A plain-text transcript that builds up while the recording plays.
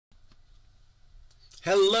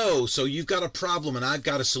Hello, so you've got a problem and I've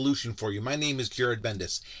got a solution for you. My name is Jared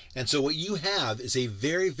Bendis. And so what you have is a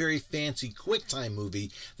very, very fancy QuickTime movie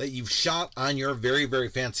that you've shot on your very, very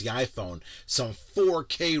fancy iPhone. Some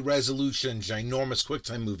 4K resolution, ginormous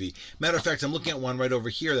QuickTime movie. Matter of fact, I'm looking at one right over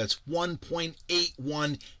here that's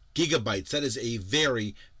 1.81 gigabytes. That is a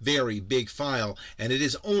very, very big file, and it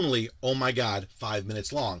is only, oh my God, 5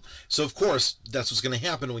 minutes long. So of course, that's what's going to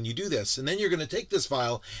happen when you do this. And then you're going to take this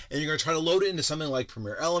file and you're going to try to load it into something like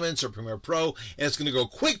Premiere Elements or Premiere Pro, and it's going to go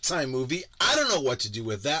QuickTime Movie. I don't know what to do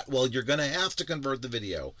with that. Well, you're going to have to convert the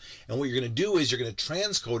video. And what you're going to do is you're going to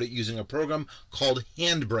transcode it using a program called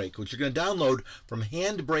Handbrake, which you're going to download from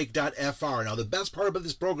handbrake.fr. Now, the best part about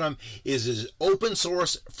this program is it's open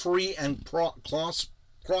source, free, and cross-platform.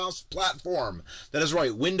 That is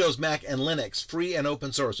right, Windows, Mac, and Linux, free and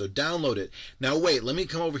open source. So download it. Now wait, let me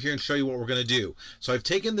come over here and show you what we're going to do. So I've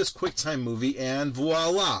taken this QuickTime movie and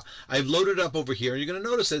voila, I've loaded it up over here. And you're going to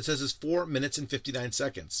notice that it says it's 4 minutes and 59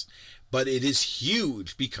 seconds. But it is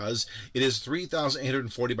huge because it is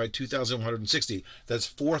 3,840 by 2,160. That's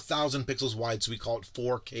 4,000 pixels wide, so we call it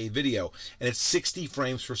 4K video. And it's 60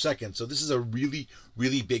 frames per second. So this is a really,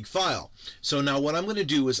 really big file. So now what I'm going to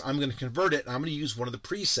do is I'm going to convert it, and I'm going to use one of the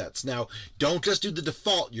presets. Now, don't just do the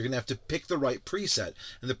default. You're going to have to pick the right preset.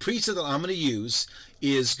 And the preset that I'm going to use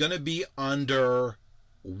is going to be under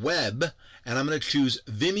Web, and I'm going to choose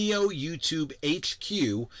Vimeo YouTube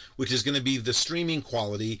HQ, which is going to be the streaming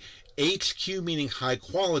quality. HQ meaning high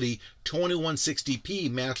quality, 2160p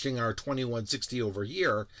matching our 2160 over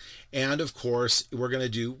here. And of course, we're going to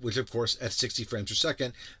do, which of course at 60 frames per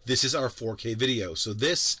second, this is our 4K video. So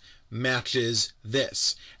this matches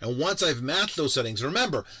this. And once I've matched those settings,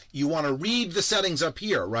 remember, you want to read the settings up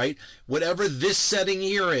here, right? Whatever this setting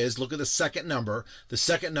here is, look at the second number. The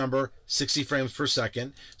second number, 60 frames per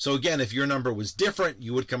second. So again, if your number was different,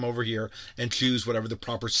 you would come over here and choose whatever the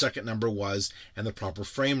proper second number was and the proper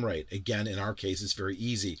frame rate. Again, in our case, it's very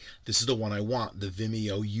easy. This is the one I want, the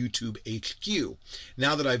Vimeo YouTube HQ.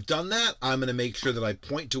 Now that I've done that, I'm going to make sure that I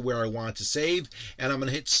point to where I want to save, and I'm going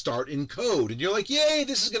to hit Start Encode. And you're like, yay,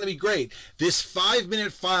 this is going to be great. This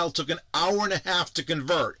 5-minute file took an hour and a half to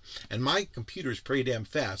convert. And my computer is pretty damn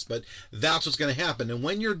fast, but that's what's going to happen. And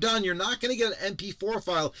when you're done, you're not going to get an MP4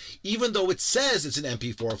 file, even though it says it's an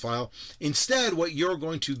MP4 file. Instead, what you're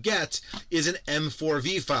going to get is an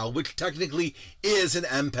M4V file, which technically is an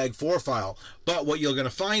MPEG-4 file. But what you're going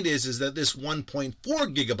to find is that this 1.4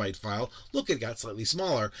 gigabyte file, look, it got slightly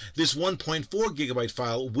smaller. This 1.4 gigabyte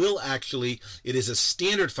file will actually, it is a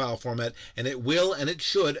standard file format, and it will and it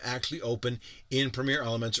should actually open in Premiere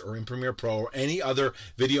Elements or in Premiere Pro or any other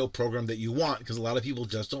video program that you want, because a lot of people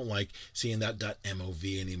just don't like seeing that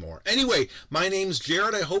 .mov anymore. Anyway, my name's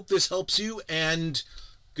Jared. I hope this helps you, and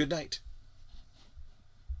good night.